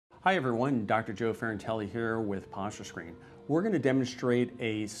Hi everyone, Dr. Joe Ferrantelli here with PostureScreen. We're going to demonstrate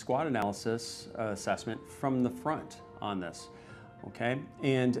a squat analysis assessment from the front on this, okay?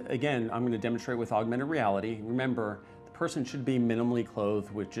 And again, I'm going to demonstrate with augmented reality. Remember, the person should be minimally clothed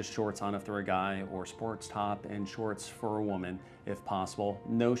with just shorts on if they're a guy, or sports top and shorts for a woman if possible.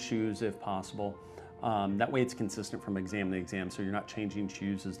 No shoes if possible. That way it's consistent from exam to exam, so you're not changing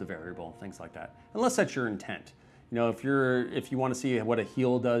shoes as the variable, things like that, unless that's your intent. You know, if you want to see what a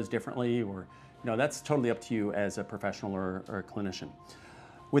heel does differently, or, that's totally up to you as a professional or a clinician.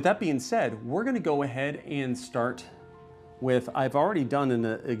 With that being said, we're going to go ahead and start with, I've already done an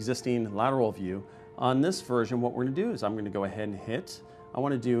existing lateral view. On this version, what we're going to do is I'm going to go ahead and I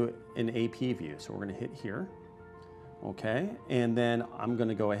want to do an AP view. So we're going to hit here, okay? And then I'm going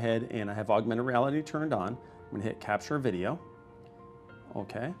to go ahead and I have augmented reality turned on. I'm going to hit capture video,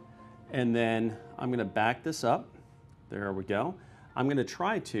 okay? And then I'm going to back this up. There we go. I'm going to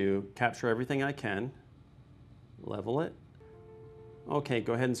try to capture everything I can, level it. Okay,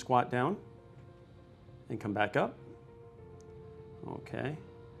 go ahead and squat down and come back up. Okay.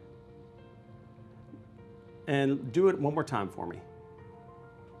 And do it one more time for me.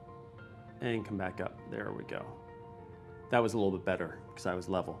 And come back up. There we go. That was a little bit better because I was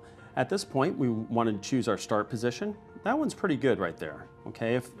level. At this point, we want to choose our start position. That one's pretty good right there.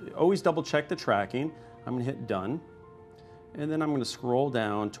 Okay, always double check the tracking. I'm going to hit done. And then I'm going to scroll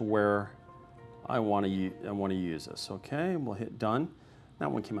down to where I want to use this. Okay, we'll hit done. That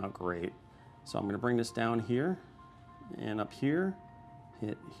one came out great. So I'm going to bring this down here and up here,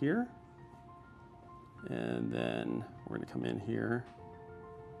 hit here. And then we're going to come in here.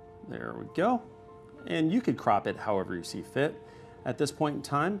 There we go. And you could crop it however you see fit. At this point in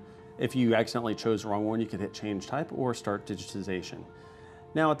time, if you accidentally chose the wrong one, you could hit change type or start digitization.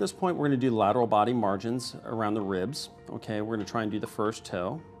 Now at this point, we're going to do lateral body margins around the ribs. Okay, we're going to try and do the first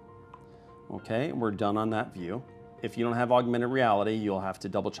toe. Okay, and we're done on that view. If you don't have augmented reality, you'll have to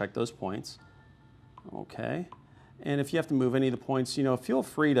double check those points. Okay, and if you have to move any of the points, feel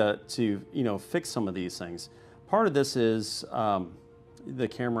free to fix some of these things. Part of this is the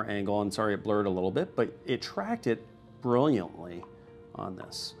camera angle, and sorry it blurred a little bit, but it tracked it brilliantly on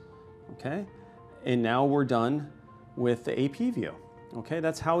this. Okay, and now we're done with the AP view. Okay,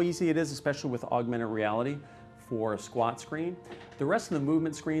 that's how easy it is, especially with augmented reality for a SquatScreen. The rest of the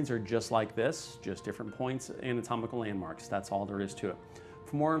movement screens are just like this, just different points, anatomical landmarks. That's all there is to it.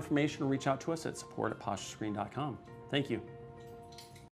 For more information, reach out to us at support@posturescreen.com. Thank you.